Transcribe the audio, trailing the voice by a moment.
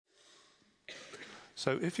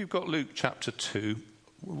So if you've got Luke chapter 2,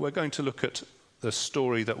 we're going to look at the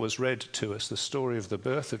story that was read to us, the story of the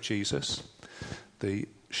birth of Jesus, the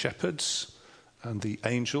shepherds and the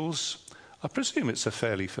angels. I presume it's a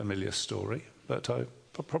fairly familiar story, but I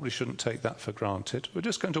probably shouldn't take that for granted. We're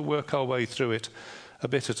just going to work our way through it a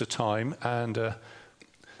bit at a time and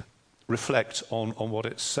reflect on what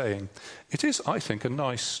it's saying. It is, I think, a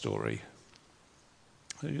nice story.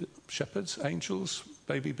 Shepherds, angels,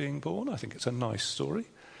 baby being born. I think it's a nice story.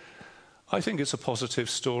 I think it's a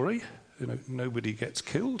positive story. You know, nobody gets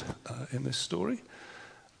killed in this story.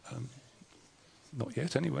 Not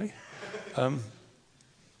yet, anyway.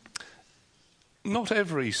 Not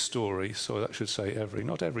every story, so that should say every,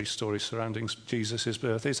 not every story surrounding Jesus'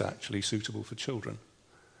 birth is actually suitable for children.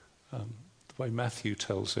 The way Matthew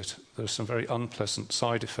tells it, there's some very unpleasant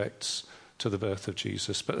side effects to the birth of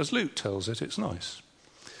Jesus, but as Luke tells it, it's nice.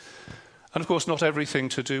 And of course, not everything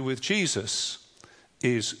to do with Jesus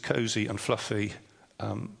is cosy and fluffy.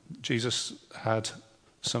 Jesus had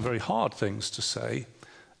some very hard things to say,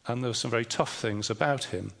 and there were some very tough things about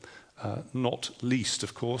him. Not least,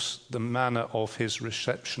 of course, the manner of his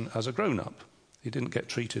reception as a grown-up. He didn't get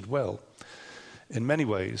treated well. In many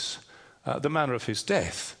ways, the manner of his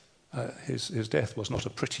death, his death was not a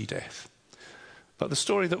pretty death. But the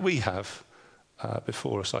story that we have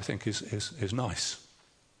before us, I think, is nice.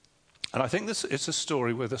 And I think it's a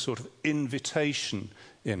story with a sort of invitation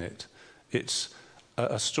in it. It's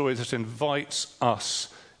a story that invites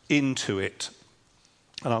us into it.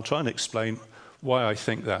 And I'll try and explain why I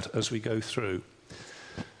think that as we go through.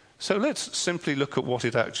 So let's simply look at what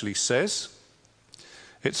it actually says.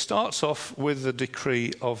 It starts off with the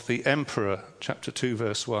decree of the emperor, chapter 2,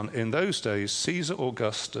 verse 1. In those days, Caesar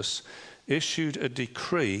Augustus issued a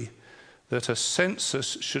decree that a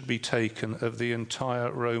census should be taken of the entire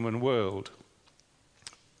Roman world.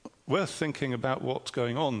 Worth thinking about what's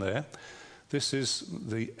going on there. This is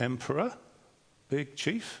the emperor, big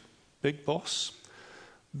chief, big boss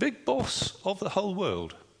of the whole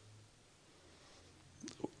world.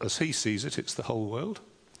 As he sees it, it's the whole world.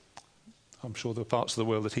 I'm sure there are parts of the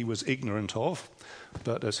world that he was ignorant of,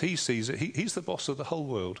 but as he sees it, he's the boss of the whole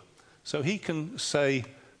world. So he can say,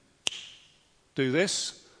 do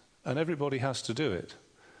this, and everybody has to do it.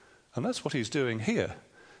 And that's what he's doing here.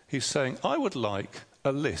 He's saying, I would like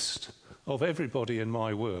a list of everybody in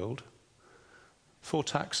my world for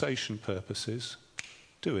taxation purposes.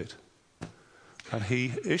 Do it. And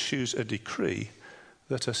he issues a decree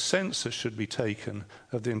that a census should be taken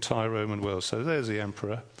of the entire Roman world. So there's the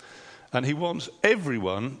emperor. And he wants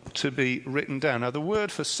everyone to be written down. Now, the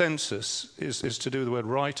word for census is to do with the word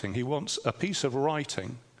writing. He wants a piece of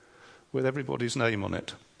writing with everybody's name on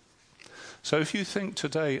it. So if you think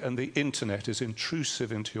today and the internet is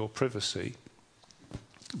intrusive into your privacy,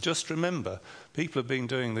 just remember, people have been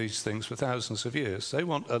doing these things for thousands of years. They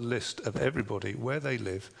want a list of everybody, where they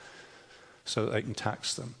live, so that they can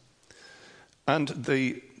tax them. And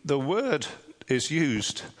the word is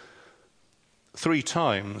used 3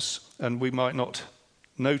 times, and we might not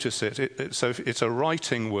notice it. So it's a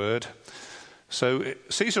writing word. So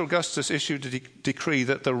Caesar Augustus issued a decree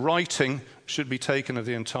that the writing should be taken of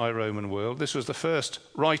the entire Roman world. This was the first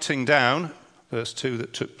writing down, verse 2,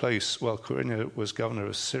 that took place while Quirinius was governor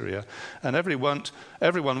of Syria. And everyone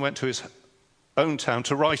went to his own town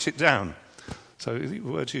to write it down. So the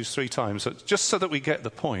word's used 3 times. So just so that we get the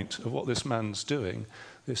point of what this man's doing,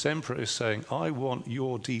 this emperor is saying, I want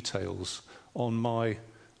your details on my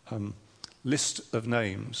list of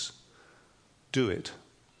names. Do it.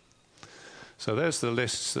 So there's the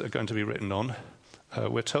lists that are going to be written on.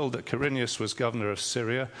 We're told that Quirinius was governor of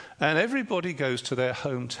Syria, and everybody goes to their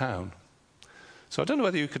hometown. So I don't know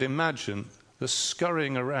whether you could imagine the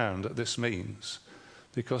scurrying around that this means,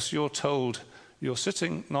 because you're told you're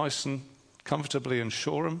sitting nice and comfortably in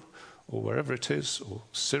Shoreham, or wherever it is, or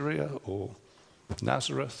Syria, or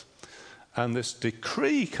Nazareth, and this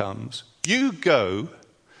decree comes, you go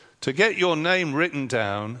to get your name written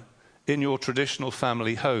down in your traditional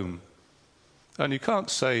family home. And you can't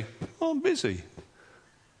say, oh, I'm busy.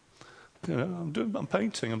 You know, I'm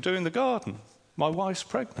painting, I'm doing the garden. My wife's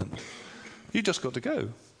pregnant. You just got to go.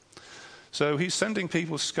 So he's sending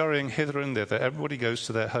people scurrying hither and thither. Everybody goes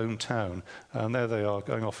to their hometown, and there they are,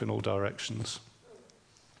 going off in all directions.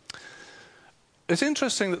 It's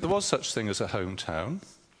interesting that there was such thing as a hometown,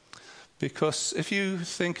 because if you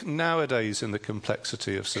think nowadays in the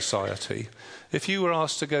complexity of society, if you were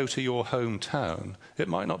asked to go to your hometown, it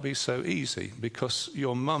might not be so easy, because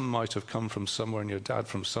your mum might have come from somewhere and your dad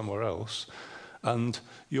from somewhere else, and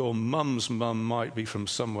your mum's mum might be from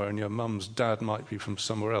somewhere and your mum's dad might be from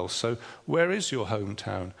somewhere else. So where is your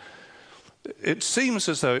hometown? It seems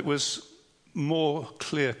as though it was more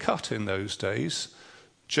clear-cut in those days.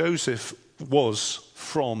 Joseph was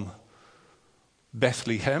from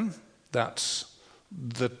Bethlehem. That's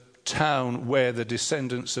the town where the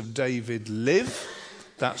descendants of David live.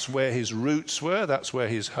 That's where his roots were. That's where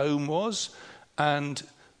his home was. And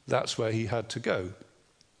that's where he had to go.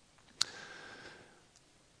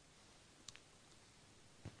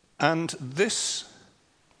 And this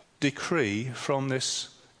decree from this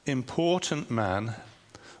important man,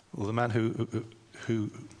 well, the man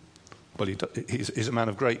he's a man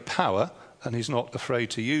of great power, and he's not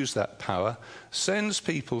afraid to use that power, sends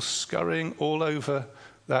people scurrying all over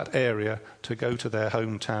that area to go to their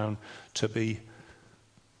hometown to be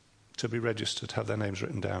registered, have their names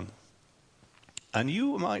written down. And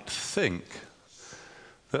you might think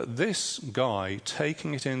that this guy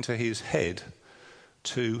taking it into his head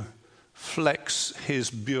to flex his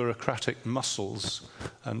bureaucratic muscles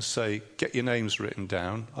and say, get your names written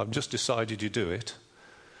down, I've just decided you do it,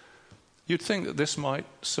 you'd think that this might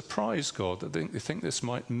surprise God, that you think this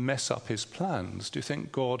might mess up his plans. Do you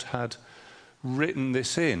think God had written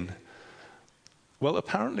this in? Well,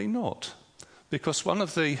 apparently not, because one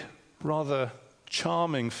of the rather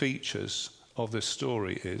charming features of this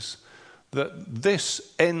story is that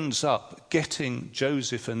this ends up getting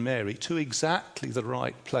Joseph and Mary to exactly the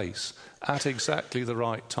right place at exactly the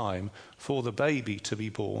right time for the baby to be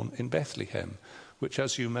born in Bethlehem, which,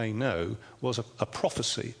 as you may know, was a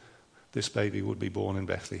prophecy. This baby would be born in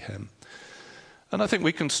Bethlehem. And I think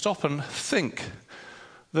we can stop and think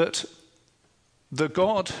that the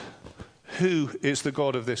God who is the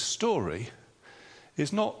God of this story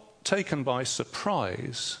is not taken by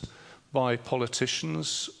surprise by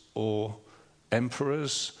politicians or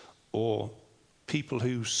emperors or people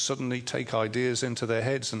who suddenly take ideas into their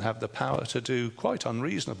heads and have the power to do quite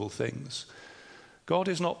unreasonable things. God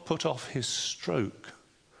is not put off his stroke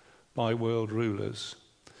by world rulers.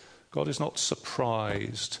 God is not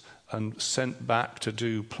surprised and sent back to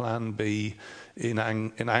do plan B in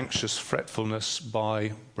anxious fretfulness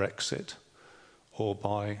by Brexit or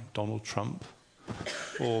by Donald Trump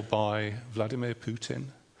or by Vladimir Putin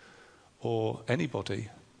or anybody.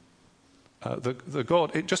 The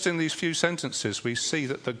God, just in these few sentences, we see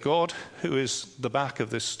that the God who is the back of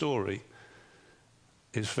this story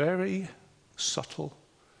is very subtle,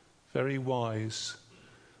 very wise.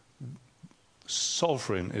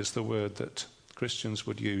 Sovereign is the word that Christians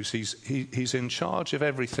would use. He's in charge of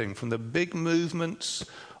everything, from the big movements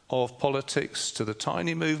of politics to the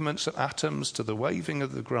tiny movements of atoms to the waving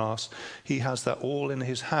of the grass. He has that all in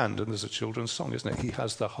his hand. And there's a children's song, isn't it? He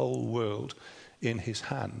has the whole world in his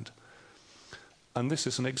hand. And this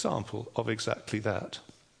is an example of exactly that.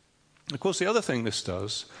 Of course, the other thing this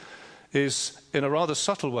does is, in a rather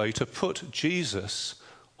subtle way, to put Jesus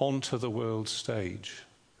onto the world stage.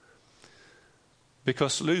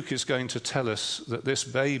 Because Luke is going to tell us that this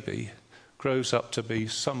baby grows up to be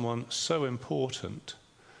someone so important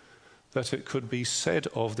that it could be said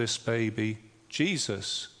of this baby,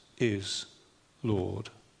 Jesus is Lord.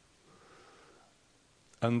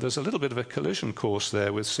 And there's a little bit of a collision course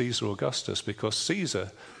there with Caesar Augustus, because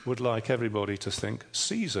Caesar would like everybody to think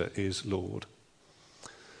Caesar is Lord.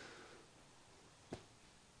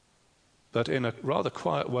 But in a rather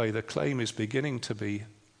quiet way, the claim is beginning to be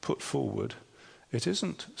put forward. It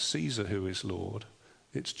isn't Caesar who is Lord,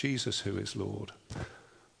 it's Jesus who is Lord.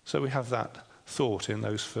 So we have that thought in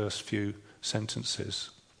those first few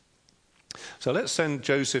sentences. So let's send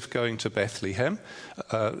Joseph going to Bethlehem.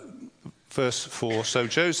 Verse 4, so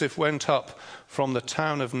Joseph went up from the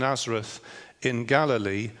town of Nazareth in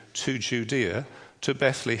Galilee to Judea, to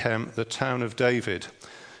Bethlehem, the town of David.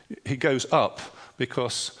 He goes up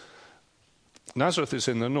because Nazareth is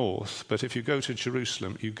in the north, but if you go to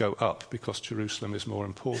Jerusalem, you go up because Jerusalem is more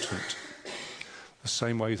important. The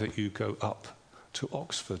same way that you go up to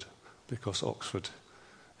Oxford because Oxford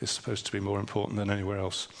is supposed to be more important than anywhere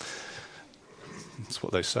else. That's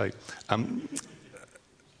what they say.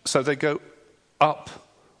 So they go up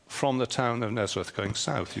from the town of Nazareth, going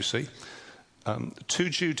south, you see, to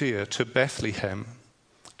Judea, to Bethlehem,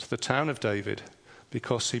 to the town of David,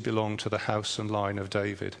 because he belonged to the house and line of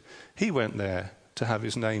David. He went there to have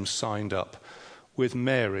his name signed up with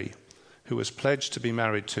Mary, who was pledged to be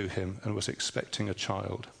married to him and was expecting a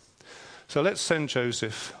child. So let's send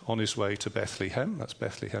Joseph on his way to Bethlehem. That's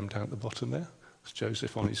Bethlehem down at the bottom there. That's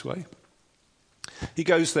Joseph on his way. He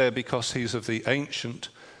goes there because he's of the ancient,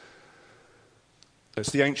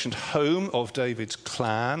 it's the ancient home of David's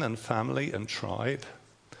clan and family and tribe.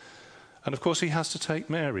 And of course he has to take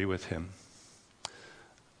Mary with him.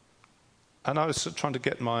 And I was trying to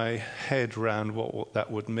get my head around what that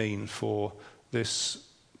would mean for this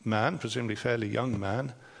man, presumably fairly young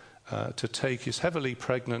man, to take his heavily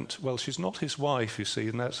pregnant, well, she's not his wife, you see,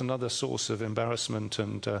 and that's another source of embarrassment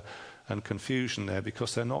and confusion there,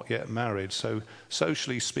 because they're not yet married. So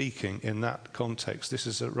socially speaking, in that context, this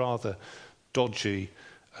is a rather dodgy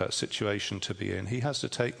situation to be in. He has to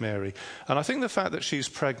take Mary. And I think the fact that she's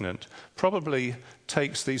pregnant probably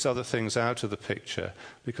takes these other things out of the picture,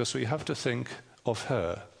 because we have to think of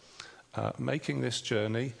her making this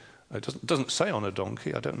journey. It doesn't say on a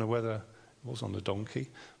donkey. I don't know whether it was on a donkey.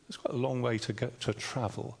 It's quite a long way to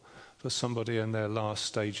travel for somebody in their last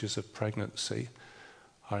stages of pregnancy.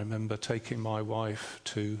 I remember taking my wife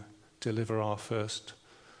to deliver our first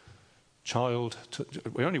child.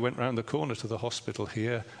 We only went round the corner to the hospital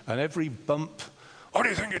here, and every bump, "What do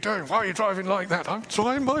you think you're doing? Why are you driving like that?" "I'm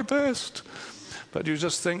trying my best." But you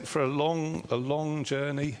just think for a long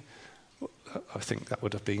journey, I think that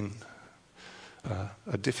would have been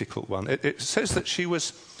a difficult one. It says that she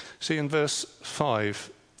was, see in verse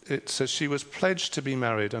 5, it says she was pledged to be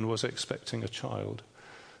married and was expecting a child.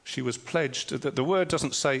 She was pledged. The word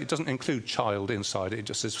doesn't say, it doesn't include child inside it. It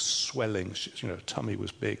just says swelling. Tummy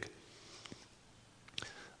was big.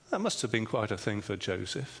 That must have been quite a thing for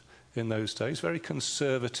Joseph in those days. Very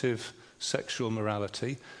conservative sexual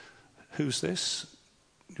morality. "Who's this?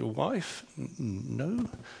 Your wife?" "No."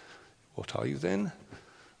 "What are you then?"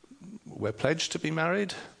 "We're pledged to be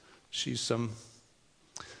married." She's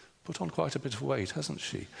put on quite a bit of weight, hasn't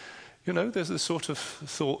she? There's this sort of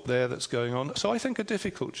thought there that's going on. So I think a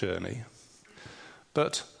difficult journey,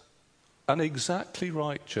 but an exactly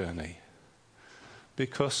right journey,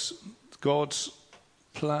 because God's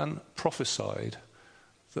plan prophesied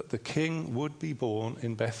that the king would be born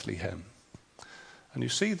in Bethlehem. And you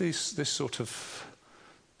see this sort of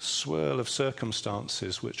swirl of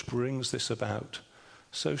circumstances which brings this about.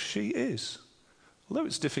 So she is. Although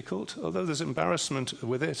it's difficult, although there's embarrassment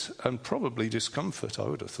with it and probably discomfort, I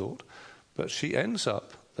would have thought, but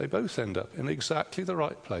they both end up in exactly the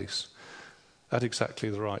right place at exactly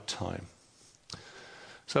the right time.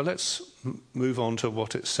 So let's move on to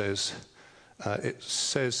what it says. It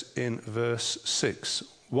says in verse 6,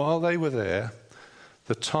 "While they were there,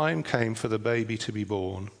 the time came for the baby to be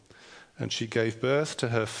born, and she gave birth to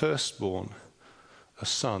her firstborn, a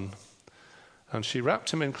son. And she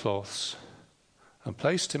wrapped him in cloths and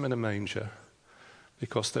placed him in a manger,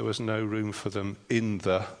 because there was no room for them in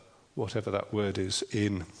the," whatever that word is,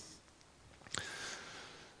 in.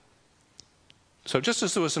 So just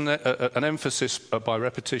as there was an emphasis by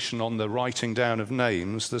repetition on the writing down of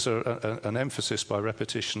names, there's an emphasis by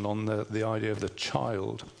repetition on the idea of the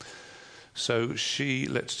child. So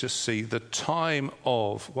let's just see,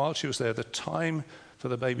 while she was there, the time for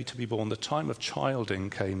the baby to be born, the time of childing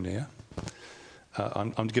came near.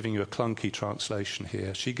 I'm giving you a clunky translation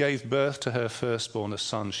here. "She gave birth to her firstborn, a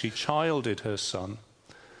son. She childed her son."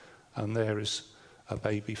 And there is a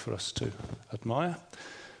baby for us to admire.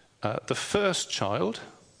 The first child,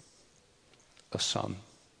 a son.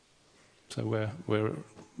 So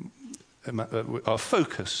our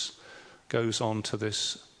focus goes on to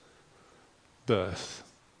this birth.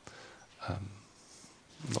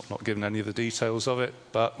 Not given any of the details of it,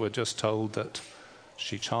 but we're just told that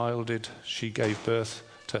she gave birth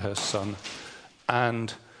to her son,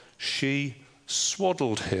 and she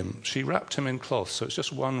swaddled him. She wrapped him in cloth. So it's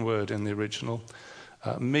just one word in the original,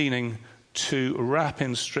 meaning to wrap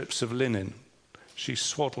in strips of linen. She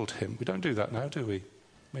swaddled him. We don't do that now, do we?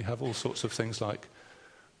 We have all sorts of things like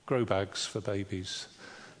grow bags for babies,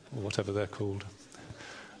 or whatever they're called.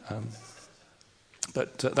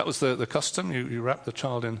 But that was the custom. You wrap the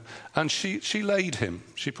child in. And she laid him.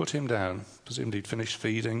 She put him down. Presumably he'd finished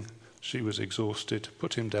feeding. She was exhausted.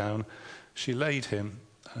 Put him down. She laid him.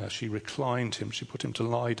 She reclined him. She put him to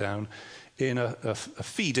lie down in a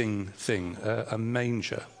feeding thing, a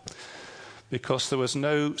manger, because there was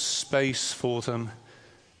no space for them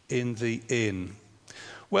in the inn.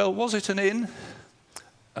 Well, was it an inn?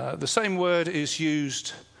 The same word is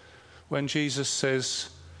used when Jesus says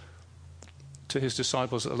to his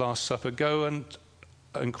disciples at the Last Supper, "Go and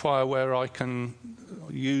inquire where I can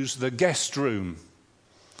use the guest room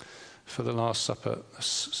for the Last Supper."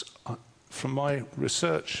 From my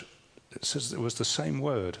research, it says it was the same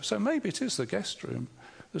word. So maybe it is the guest room.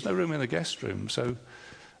 There's no room in the guest room, so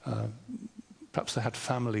perhaps they had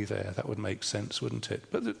family there. That would make sense, wouldn't it?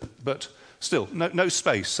 But still, no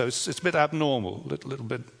space, so it's a bit abnormal, a little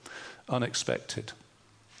bit unexpected.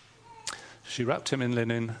 She wrapped him in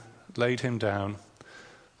linen, laid him down.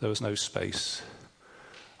 There was no space.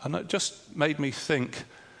 And that just made me think,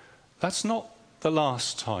 that's not the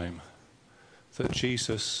last time that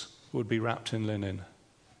Jesus would be wrapped in linen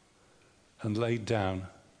and laid down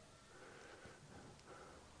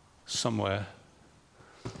somewhere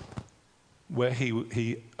where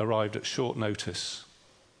he arrived at short notice.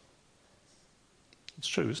 It's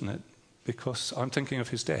true, isn't it? Because I'm thinking of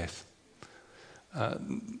his death.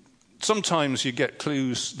 Sometimes you get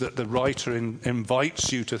clues that the writer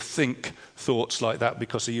invites you to think thoughts like that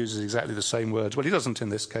because he uses exactly the same words. Well, he doesn't in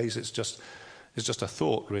this case. It's just a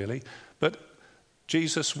thought, really. But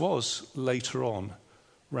Jesus was later on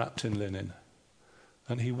wrapped in linen,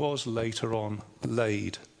 and he was later on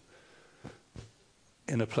laid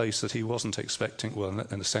in a place that he wasn't expecting, well,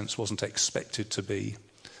 in a sense, wasn't expected to be.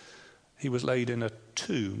 He was laid in a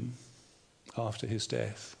tomb after his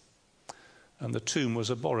death. And the tomb was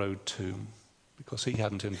a borrowed tomb because he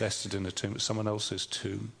hadn't invested in a tomb. It was someone else's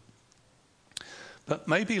tomb. But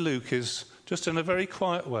maybe Luke is just in a very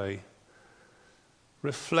quiet way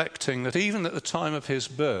reflecting that even at the time of his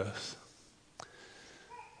birth,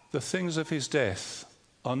 the things of his death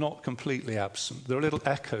are not completely absent. There are little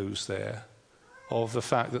echoes there of the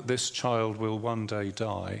fact that this child will one day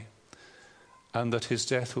die and that his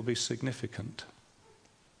death will be significant.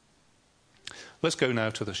 Let's go now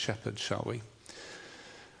to the shepherds, shall we?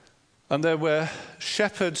 And there were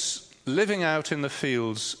shepherds living out in the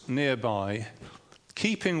fields nearby,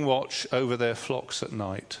 keeping watch over their flocks at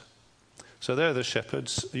night. So there are the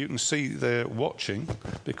shepherds. You can see they're watching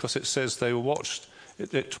because it says they were watched.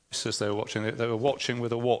 It says they were watching. They were watching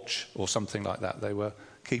with a watch or something like that. They were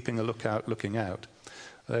keeping a lookout, looking out.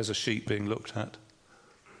 There's a sheep being looked at.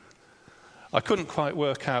 I couldn't quite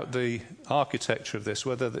work out the architecture of this,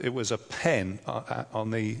 whether it was a pen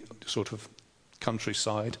on the sort of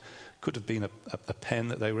countryside. Could have been a pen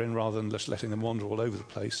that they were in rather than just letting them wander all over the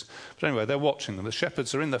place. But anyway, they're watching them. The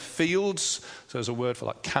shepherds are in the fields, so there's a word for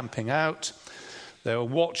like camping out. They were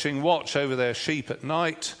watch over their sheep at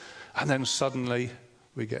night, and then suddenly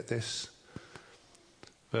we get this.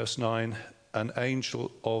 Verse 9, an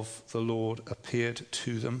angel of the Lord appeared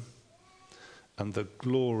to them, and the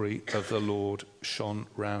glory of the Lord shone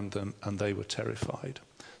round them, and they were terrified.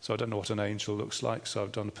 So I don't know what an angel looks like, so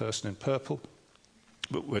I've done a person in purple.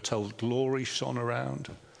 But we're told glory shone around.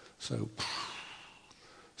 So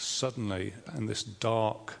suddenly, in this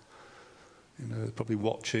dark, probably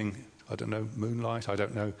watching, I don't know, moonlight, I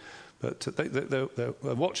don't know. But they're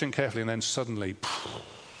watching carefully, and then suddenly,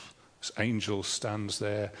 this angel stands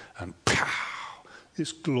there, and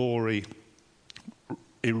this glory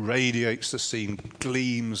irradiates the scene,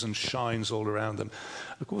 gleams and shines all around them.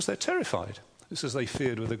 Of course, they're terrified. It says they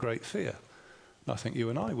feared with a great fear. And I think you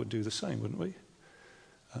and I would do the same, wouldn't we?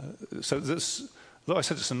 So this, though I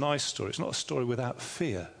said it's a nice story, it's not a story without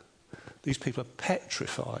fear. These people are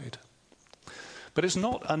petrified. But it's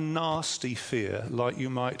not a nasty fear like you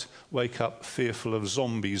might wake up fearful of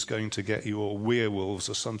zombies going to get you or werewolves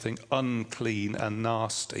or something unclean and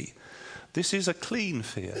nasty. This is a clean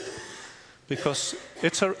fear because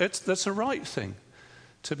that's a right thing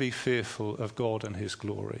to be fearful of God and his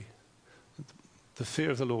glory. The fear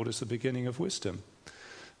of the Lord is the beginning of wisdom.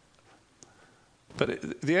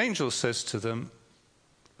 But the angel says to them,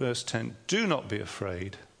 verse 10, do not be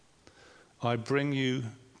afraid. I bring you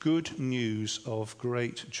good news of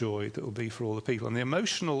great joy that will be for all the people. And the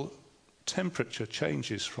emotional temperature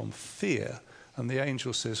changes from fear. And the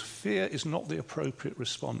angel says, fear is not the appropriate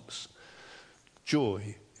response.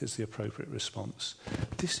 Joy is the appropriate response.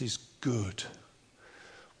 This is good.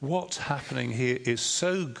 What's happening here is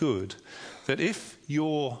so good that if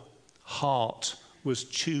your heart was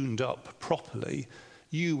tuned up properly,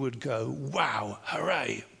 you would go, wow,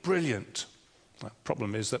 hooray, brilliant. The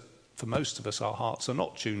problem is that for most of us, our hearts are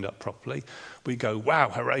not tuned up properly. We go, wow,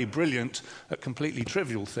 hooray, brilliant, at completely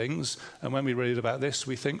trivial things. And when we read about this,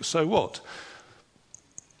 we think, so what?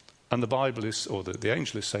 And the Bible is, or the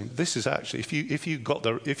angel is saying, this is actually, if you got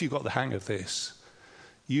the hang of this,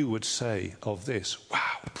 you would say of this,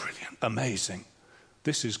 wow, brilliant, amazing.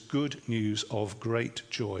 This is good news of great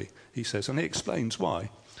joy, he says. And he explains why.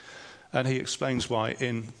 And he explains why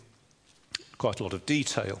in quite a lot of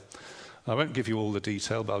detail. I won't give you all the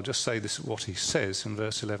detail, but I'll just say this is what he says in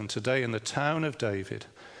verse 11. Today in the town of David,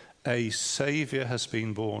 a Saviour has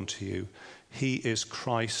been born to you. He is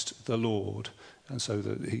Christ the Lord. And so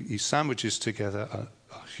he sandwiches together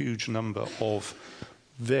a huge number of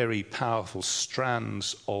very powerful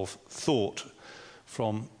strands of thought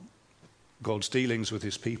from God's dealings with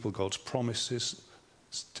his people, God's promises.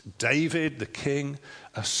 David, the king,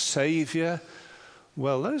 a saviour.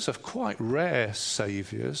 Well, those are quite rare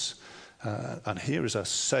saviours. And here is a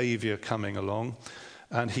saviour coming along.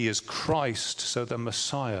 and he is Christ, so the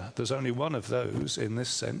Messiah. There's only one of those in this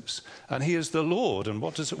sense. And he is the Lord. And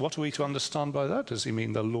what are we to understand by that? Does he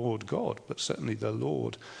mean the Lord God? But certainly the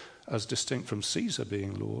Lord as distinct from Caesar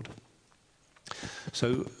being Lord.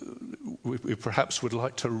 So we perhaps would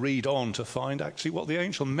like to read on to find actually what the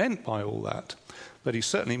angel meant by all that. But he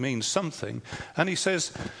certainly means something. And he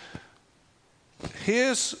says,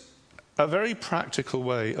 here's a very practical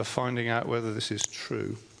way of finding out whether this is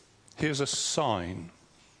true. Here's a sign.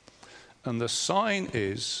 And the sign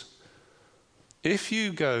is, if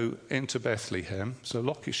you go into Bethlehem, so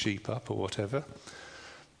lock your sheep up or whatever,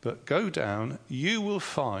 but go down, you will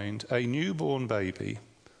find a newborn baby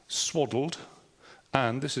swaddled,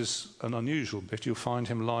 and this is an unusual bit, you'll find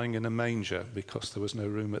him lying in a manger because there was no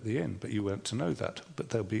room at the inn, but you weren't to know that, but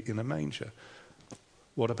they'll be in a manger.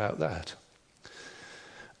 What about that?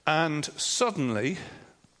 And suddenly,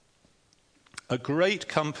 a great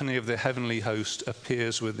company of the heavenly host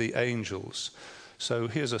appears with the angels. So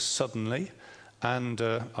here's a suddenly, and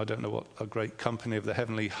I don't know what a great company of the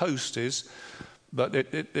heavenly host is, but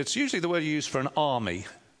it's usually the word used for an army.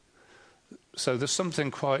 So there's something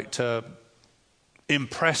quite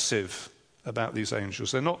impressive about these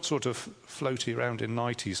angels. They're not sort of floaty around in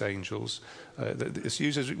 90s angels. It's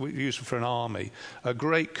used for an army. A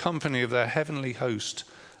great company of their heavenly host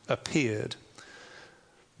appeared.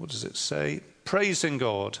 What does it say? Praising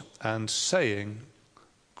God and saying,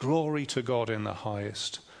 glory to God in the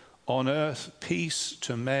highest. On earth, peace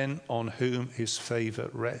to men on whom his favour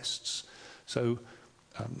rests. So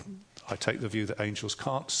I take the view that angels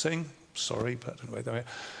can't sing. Sorry, but anyway,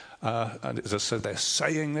 and as I said, they're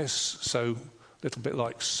saying this. So a little bit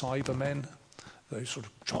like Cybermen. They sort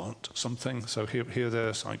of chant something. So here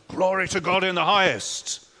they're saying, glory to God in the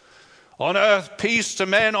highest. On earth, peace to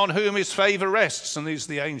men on whom his favour rests. And these are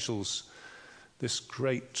the angels. This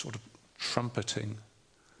great sort of trumpeting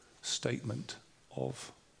statement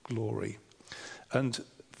of glory. And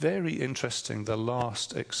very interesting, the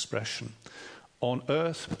last expression. On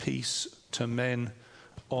earth, peace to men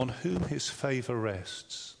on whom his favour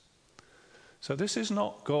rests. So this is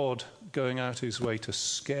not God going out of his way to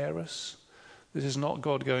scare us. This is not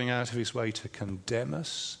God going out of his way to condemn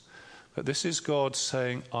us. But this is God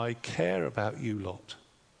saying, I care about you lot.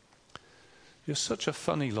 You're such a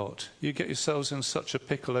funny lot. You get yourselves in such a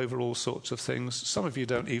pickle over all sorts of things. Some of you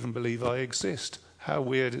don't even believe I exist. How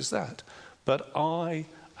weird is that? But I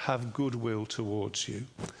have goodwill towards you.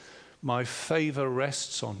 My favour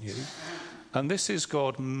rests on you. And this is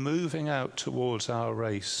God moving out towards our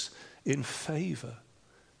race in favour,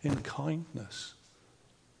 in kindness,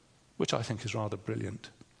 which I think is rather brilliant.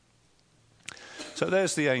 So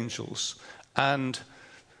there's the angels. And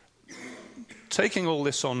taking all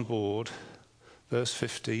this on board, verse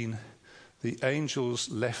 15, the angels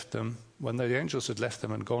left them. When the angels had left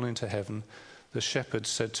them and gone into heaven, the shepherds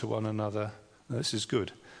said to one another, now this is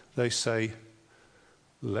good, they say,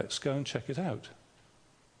 let's go and check it out.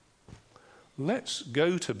 Let's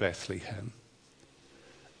go to Bethlehem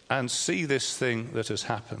and see this thing that has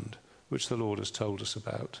happened, which the Lord has told us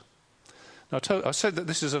about. Now, I said that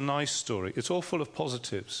this is a nice story. It's all full of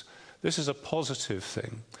positives. This is a positive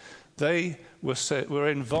thing. They were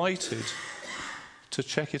invited to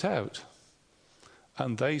check it out.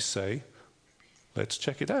 And they say, let's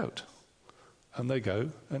check it out. And they go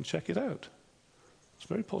and check it out. It's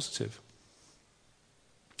very positive.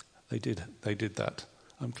 They did that.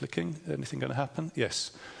 I'm clicking. Anything going to happen?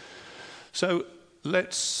 Yes. So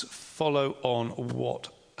let's follow on what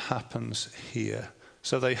happens here.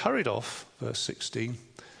 So they hurried off, verse 16,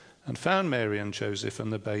 and found Mary and Joseph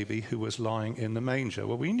and the baby who was lying in the manger.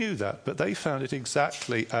 Well, we knew that, but they found it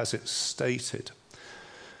exactly as it's stated.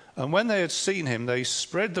 And when they had seen him, they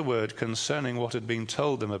spread the word concerning what had been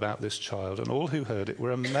told them about this child, and all who heard it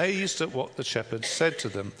were amazed at what the shepherds said to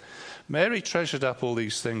them. Mary treasured up all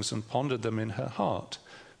these things and pondered them in her heart.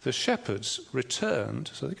 The shepherds returned,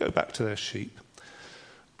 so they go back to their sheep,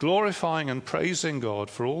 glorifying and praising God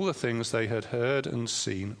for all the things they had heard and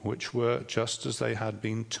seen, which were just as they had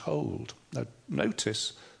been told. Now,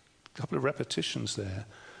 notice a couple of repetitions there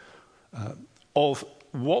of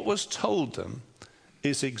what was told them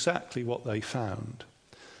is exactly what they found.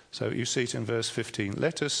 So you see it in verse 15.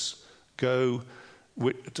 Let us go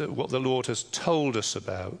with what the Lord has told us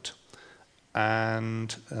about.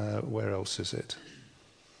 And where else is it?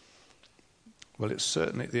 Well, it's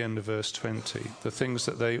certainly at the end of verse 20. The things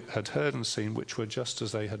that they had heard and seen, which were just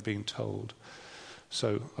as they had been told.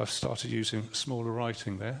 So I've started using smaller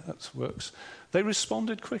writing there. That works. They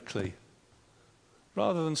responded quickly.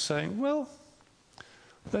 Rather than saying, well,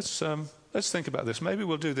 let's think about this. Maybe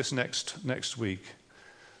we'll do this next week.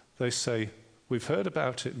 They say, We've heard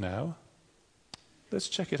about it now. Let's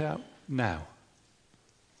check it out now.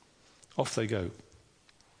 Off they go.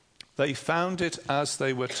 They found it as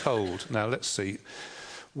they were told. Now let's see.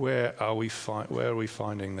 Where are we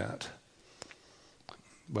finding that?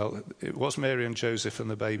 Well, it was Mary and Joseph and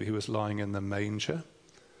the baby who was lying in the manger.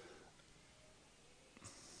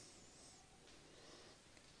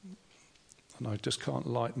 And I just can't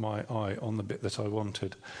light my eye on the bit that I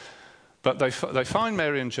wanted. But they find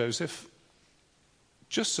Mary and Joseph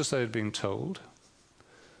just as they had been told.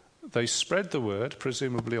 They spread the word,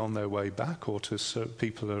 presumably on their way back or to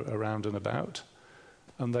people around and about.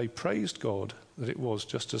 And they praised God that it was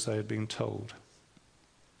just as they had been told.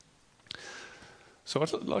 So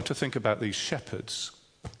I'd like to think about these shepherds.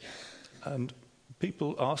 And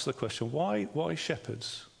people ask the question, why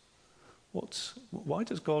shepherds? Why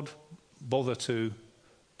does God bother to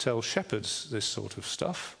tell shepherds this sort of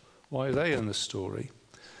stuff? Why are they in the story?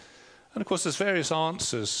 And of course there's various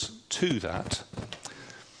answers to that.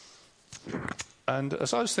 And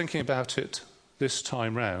as I was thinking about it this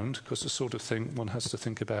time round, because the sort of thing one has to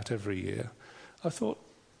think about every year, I thought,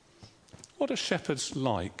 what are shepherds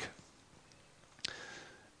like?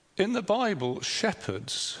 In the Bible,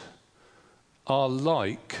 shepherds are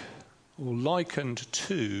like or likened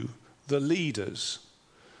to the leaders.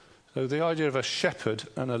 So the idea of a shepherd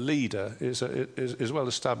and a leader is well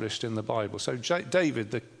established in the Bible. So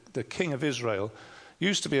David, the king of Israel,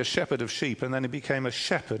 used to be a shepherd of sheep, and then he became a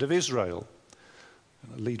shepherd of Israel,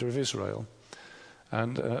 a leader of Israel.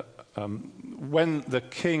 And when the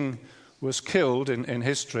king was killed in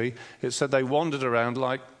history, it said they wandered around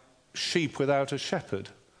like sheep without a shepherd.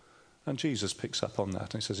 And Jesus picks up on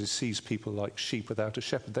that, and he says he sees people like sheep without a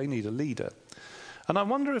shepherd. They need a leader. And I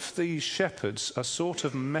wonder if these shepherds are sort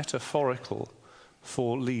of metaphorical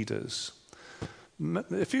for leaders.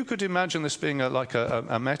 If you could imagine this being like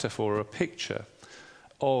a metaphor, a picture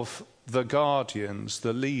of the guardians,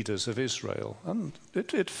 the leaders of Israel, and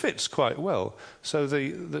it fits quite well. So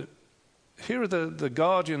here are the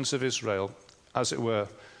guardians of Israel, as it were,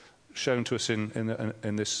 shown to us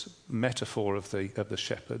in this metaphor of the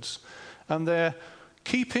shepherds, and they're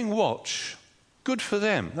keeping watch. Good for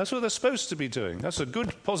them. That's what they're supposed to be doing. That's a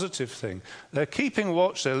good, positive thing. They're keeping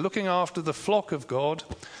watch. They're looking after the flock of God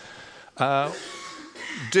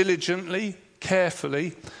diligently,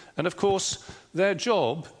 carefully, and of course their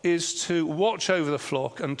job is to watch over the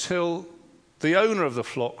flock until the owner of the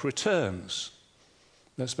flock returns.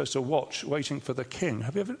 They're supposed to watch, waiting for the king.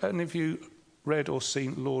 Have any of you read or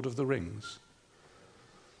seen Lord of the Rings?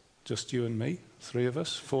 Just you and me? 3 of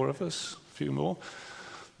us? 4 of us? A few more?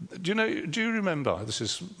 Do you remember,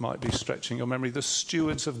 might be stretching your memory, the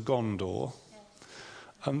stewards of Gondor?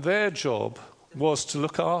 And their job was to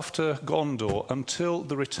look after Gondor until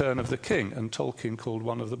the return of the king. And Tolkien called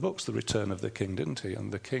one of the books The Return of the King, didn't he?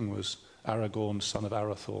 And the king was Aragorn, son of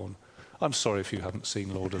Arathorn. I'm sorry if you haven't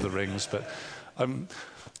seen Lord of the Rings, but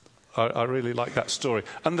I really like that story.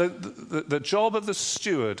 And the job of the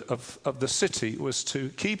steward of the city was to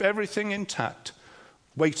keep everything intact,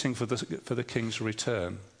 waiting for the king's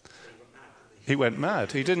return. He went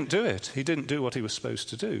mad. He didn't do it. He didn't do what he was supposed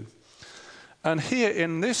to do. And here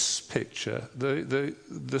in this picture,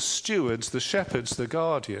 the stewards, the shepherds, the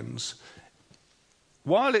guardians,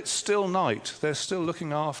 while it's still night, they're still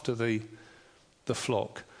looking after the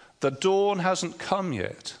flock. The dawn hasn't come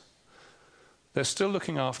yet. They're still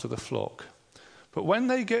looking after the flock. But when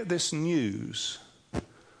they get this news,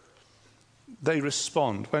 they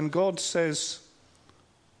respond. When God says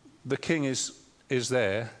the king is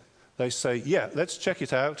there, they say, yeah, let's check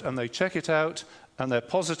it out. And they check it out, and they're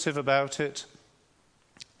positive about it.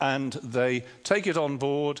 And they take it on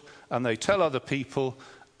board, and they tell other people,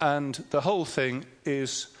 and the whole thing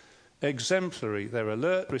is exemplary. They're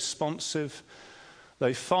alert, responsive.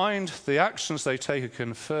 They find the actions they take are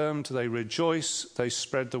confirmed. They rejoice. They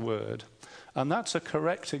spread the word. And that's a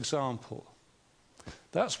correct example.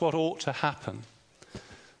 That's what ought to happen.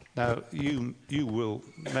 Now,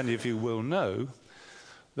 many of you will know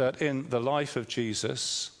that in the life of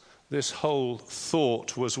Jesus, this whole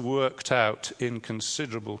thought was worked out in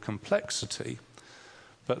considerable complexity.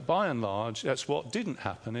 But by and large, that's what didn't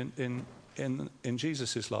happen in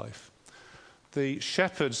Jesus' life. The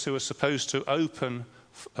shepherds who were supposed to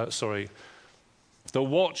the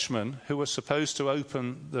watchmen who were supposed to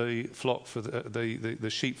open the flock for the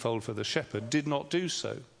sheepfold for the shepherd did not do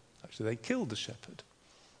so. Actually, they killed the shepherd.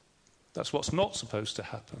 That's what's not supposed to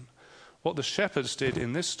happen. What the shepherds did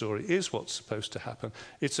in this story is what's supposed to happen.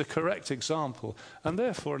 It's a correct example, and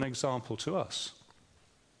therefore an example to us.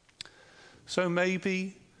 So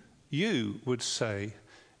maybe you would say,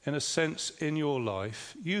 in a sense, in your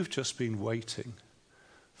life, you've just been waiting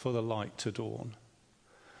for the light to dawn.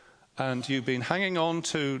 And you've been hanging on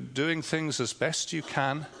to doing things as best you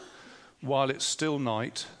can while it's still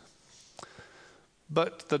night.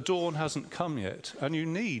 But the dawn hasn't come yet, and you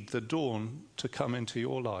need the dawn to come into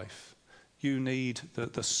your life. You need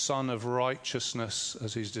the Son of Righteousness,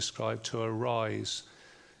 as he's described, to arise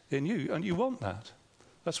in you. And you want that.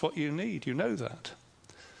 That's what you need. You know that.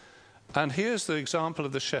 And here's the example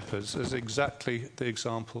of the shepherds as exactly the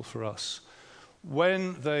example for us.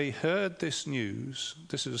 When they heard this news,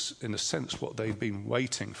 this is in a sense what they'd been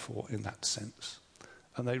waiting for in that sense.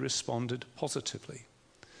 And they responded positively.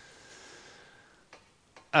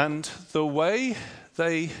 And the way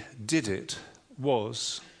they did it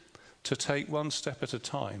was to take one step at a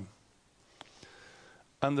time.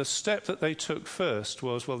 And the step that they took first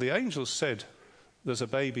was, well, the angel said there's a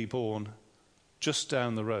baby born just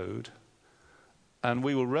down the road, and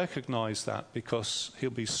we will recognize that because he'll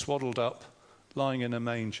be swaddled up, lying in a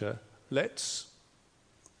manger. Let's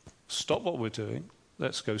stop what we're doing.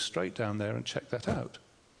 Let's go straight down there and check that out.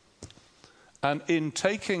 And in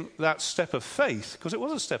taking that step of faith, because it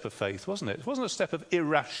was a step of faith, wasn't it? It wasn't a step of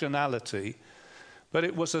irrationality, but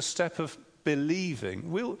it was a step of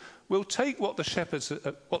believing. We'll take what the shepherds,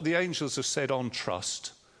 what the angels have said on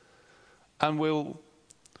trust, and we'll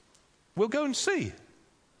go and see.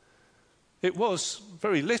 It was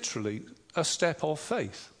very literally a step of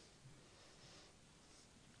faith.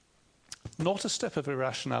 Not a step of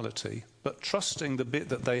irrationality, but trusting the bit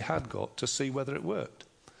that they had got to see whether it worked.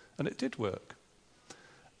 And it did work.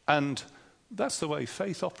 And that's the way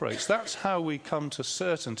faith operates. That's how we come to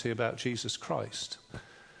certainty about Jesus Christ.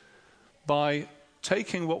 By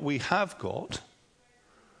taking what we have got,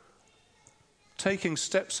 taking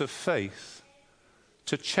steps of faith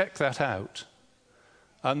to check that out,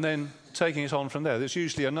 and then taking it on from there. There's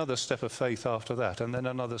usually another step of faith after that, and then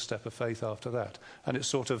another step of faith after that. And it's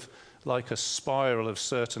sort of like a spiral of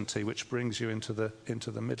certainty which brings you into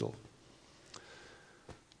the middle.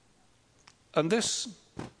 And this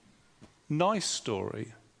nice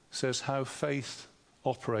story says how faith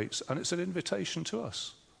operates, and it's an invitation to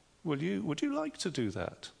us. Would you like to do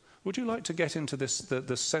that? Would you like to get into this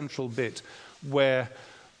the central bit where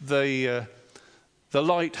the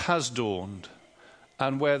light has dawned,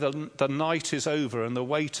 and where the night is over and the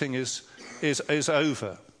waiting is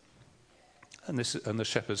over? And the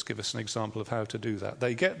shepherds give us an example of how to do that.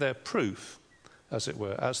 They get their proof, as it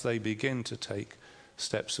were, as they begin to take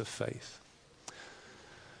steps of faith.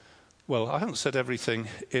 Well, I haven't said everything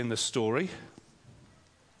in the story,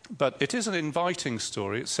 but it is an inviting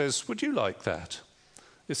story. It says, would you like that?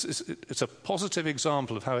 It's a positive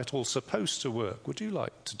example of how it's all supposed to work. Would you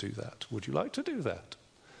like to do that? Would you like to do that?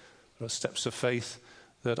 There are steps of faith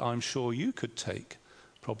that I'm sure you could take,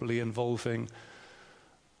 probably involving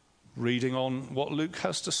reading on what Luke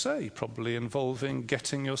has to say, probably involving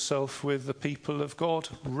getting yourself with the people of God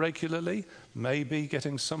regularly, maybe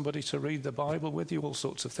getting somebody to read the Bible with you, all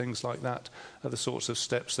sorts of things like that are the sorts of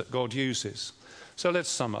steps that God uses. So let's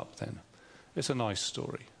sum up then. It's a nice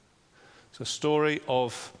story. It's a story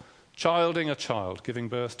of childing a child, giving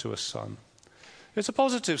birth to a son. It's a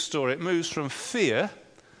positive story. It moves from fear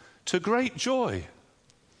to great joy.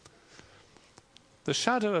 The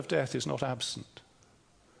shadow of death is not absent.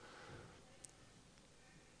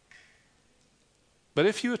 But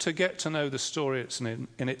if you were to get to know the story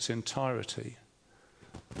in its entirety,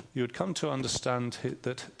 you would come to understand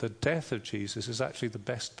that the death of Jesus is actually the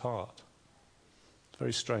best part. It's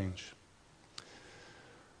very strange.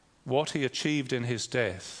 What he achieved in his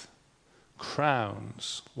death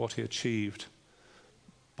crowns what he achieved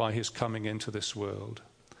by his coming into this world.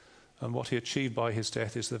 And what he achieved by his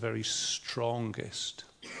death is the very strongest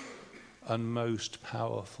and most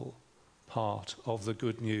powerful part of the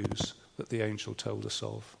good news that the angel told us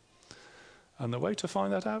of. And the way to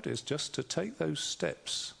find that out is just to take those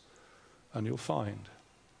steps, and you'll find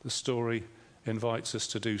the story invites us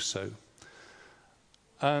to do so.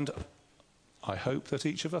 And I hope that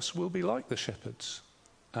each of us will be like the shepherds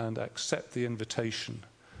and accept the invitation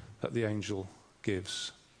that the angel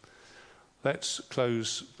gives. Let's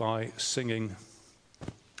close by singing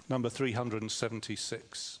number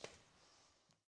 376.